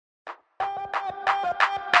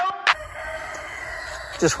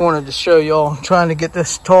just wanted to show y'all trying to get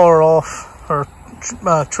this tar off, or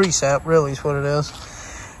tree sap really is what it is.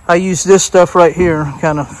 I use this stuff right here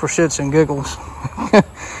kind of for shits and giggles.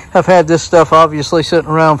 I've had this stuff obviously sitting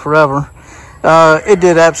around forever. It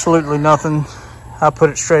did absolutely nothing. I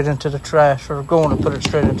put it straight into the trash, or going to put it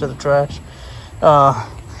straight into the trash.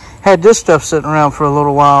 Had this stuff sitting around for a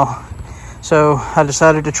little while, so I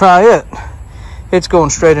decided to try it. It's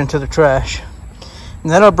going straight into the trash.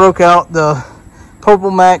 And then I broke out the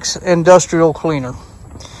Purple Max Industrial Cleaner.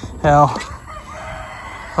 Now,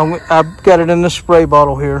 I've got it in this spray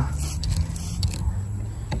bottle here.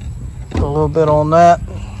 Put a little bit on that.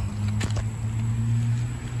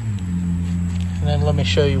 And then let me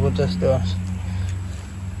show you what this does.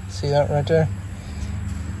 See that right there?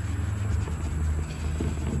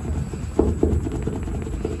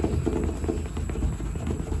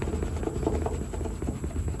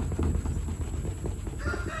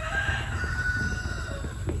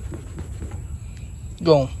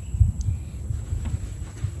 Gone.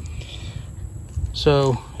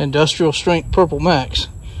 So, industrial strength Purple Max.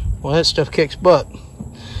 Well, that stuff kicks butt.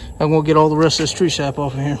 I'm gonna get all the rest of this tree sap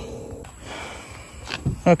off of here.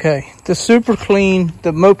 Okay, the Super Clean,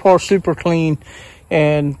 the Mopar Super Clean,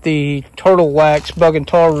 and the Turtle Wax Bug and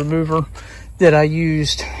Tar Remover that I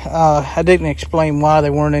used, I didn't explain why they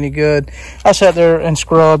weren't any good. I sat there and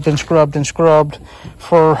scrubbed and scrubbed and scrubbed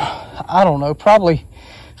for, I don't know, probably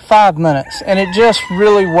 5 minutes, and it just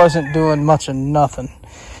really wasn't doing much of nothing.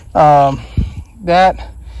 That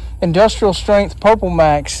industrial strength Purple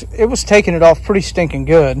Max, it was taking it off pretty stinking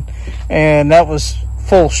good, and that was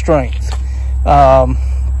full strength.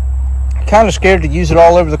 Kind of scared to use it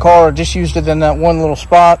all over the car. I just used it in that one little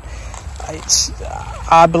spot.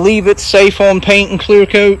 I believe it's safe on paint and clear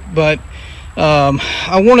coat, but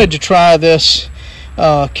I wanted to try this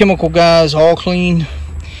Chemical Guys All Clean.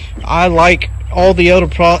 I like all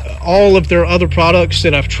of their other products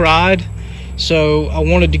that I've tried, so I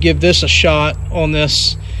wanted to give this a shot on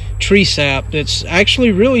this tree sap that's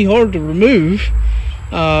actually really hard to remove,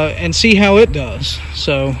 and see how it does.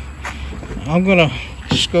 So I'm gonna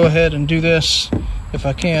just go ahead and do this if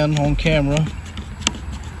I can on camera.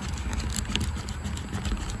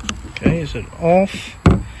 Okay, is it off?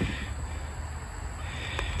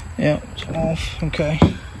 Yeah, it's off. Okay,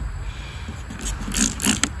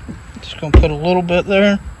 just gonna put a little bit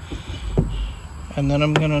there, and then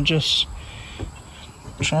I'm gonna just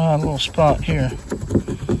try a little spot here.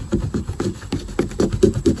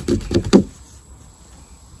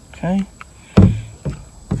 Okay,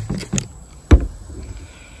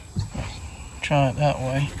 try it that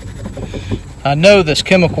way. I know this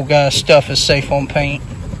Chemical Guys stuff is safe on paint.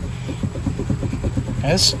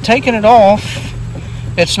 It's taking it off.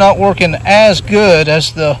 It's not working as good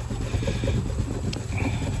as the,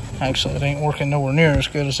 actually it ain't working nowhere near as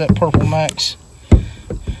good as that Purple Max.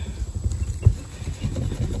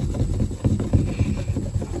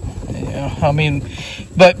 Yeah, I mean,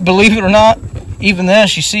 but believe it or not, even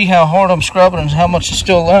this, you see how hard I'm scrubbing and how much it's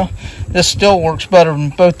still left. This still works better than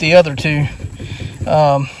both the other two.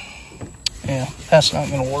 Yeah, that's not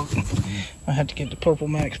going to work. I had to get the Purple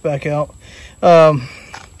Max back out.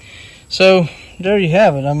 So there you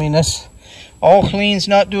have it. I mean, that's All Clean's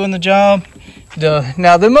not doing the job.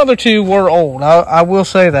 Now them other two were old. I will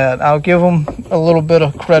say that. I'll give them a little bit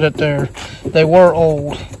of credit there. They were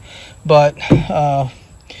old, but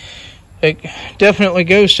it definitely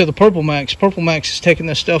goes to the Purple Max. Purple Max is taking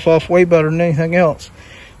this stuff off way better than anything else.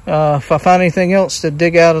 If I find anything else to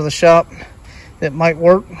dig out of the shop that might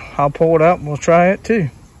work, I'll pull it out and we'll try it too.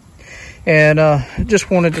 And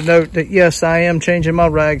just wanted to note that yes, I am changing my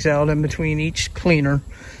rags out in between each cleaner,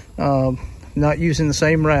 not using the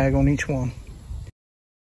same rag on each one.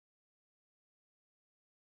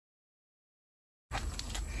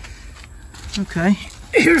 Okay,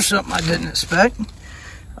 here's something I didn't expect.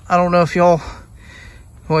 I don't know if y'all,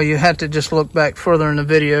 well, you had to just look back further in the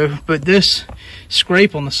video, but this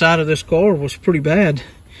scrape on the side of this car was pretty bad.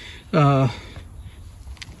 The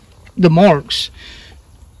marks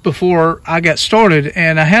before I got started,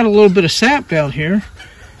 and I had a little bit of sap down here,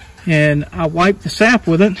 and I wiped the sap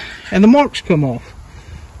with it, and the marks come off.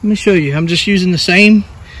 Let me show you. I'm just using the same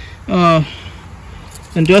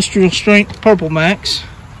industrial strength Purple Max.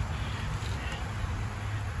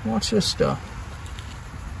 Watch this stuff.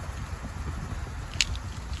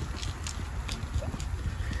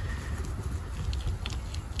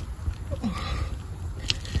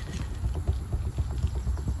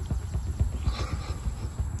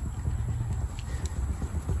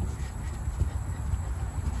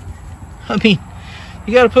 I mean,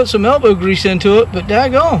 you got to put some elbow grease into it, but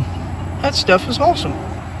daggone, that stuff is awesome.